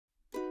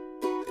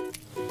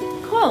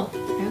go.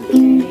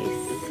 Okay,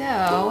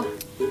 so,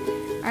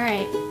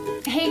 alright.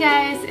 Hey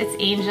guys, it's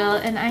Angel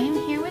and I am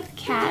here with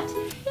Kat.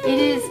 It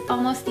is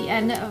almost the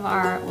end of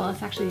our, well,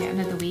 it's actually the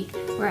end of the week.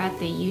 We're at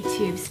the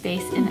YouTube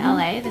space in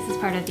LA. This is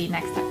part of the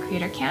NextUp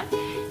Creator Camp.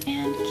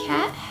 And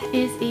Kat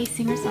is a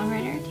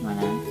singer-songwriter. Do you want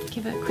to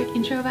give a quick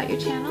intro about your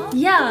channel?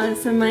 Yeah,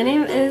 so my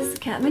name is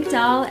Kat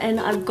McDowell and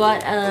I've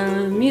got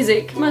a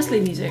mostly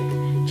music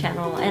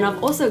channel, and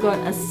I've also got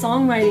a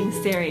songwriting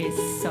series,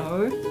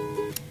 so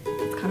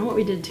that's kind of what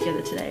we did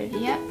together today.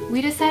 Yep,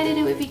 we decided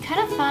it would be kind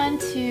of fun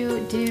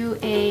to do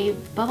a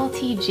Bubble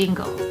Tea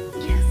Jingle.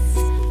 Yes.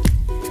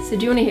 So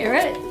do you want to hear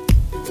it?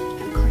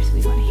 Of course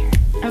we want to hear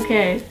it.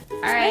 Okay.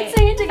 Alright. Let's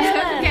sing it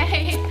together.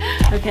 Okay.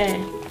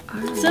 Okay.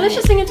 So let's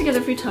just sing it together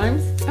a few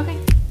times. Okay.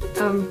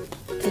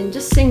 And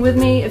just sing with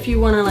me if you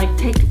want to like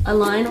take a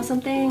line or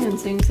something and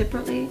sing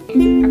separately.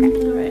 Okay.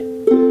 Alright.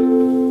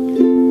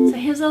 So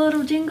here's a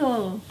little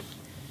jingle.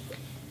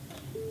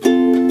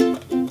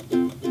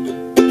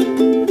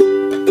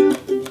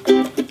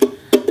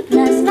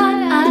 Last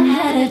night I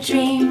had a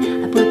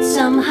dream. I put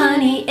some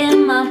honey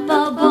in my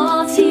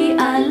bubble tea.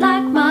 I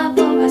like my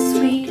boba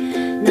sweet.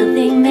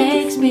 Nothing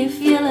makes me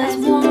feel as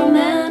warm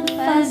and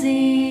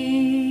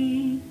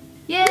fuzzy.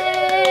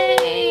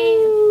 Yay!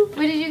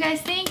 What did you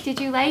guys think? Did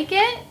you like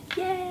it?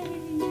 Yay!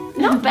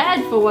 Not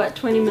bad for what,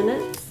 20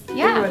 minutes?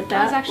 Yeah,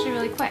 that was actually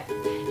really quick.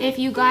 If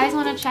you guys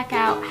want to check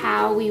out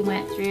how we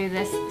went through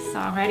this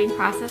songwriting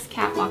process,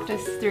 Kat walked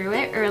us through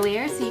it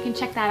earlier, so you can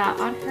check that out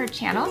on her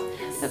channel.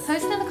 But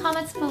post in the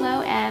comments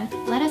below and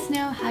let us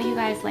know how you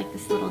guys like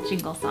this little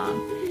jingle song.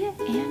 Yeah.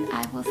 And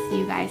I will see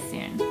you guys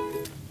soon.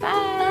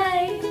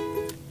 Bye!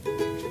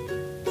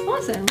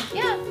 Awesome.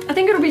 Yeah. I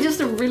think it'll be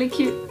just a really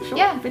cute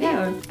short video.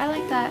 Yeah, I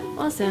like that.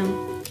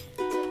 Awesome.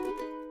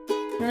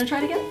 You want to try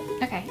it again?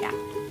 Okay, yeah.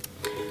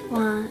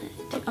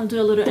 I'll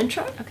do a little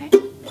intro. Okay.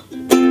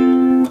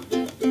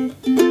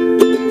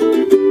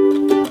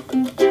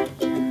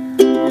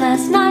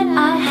 Last night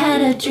I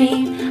had a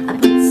dream. I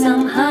put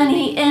some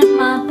honey in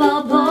my bowl.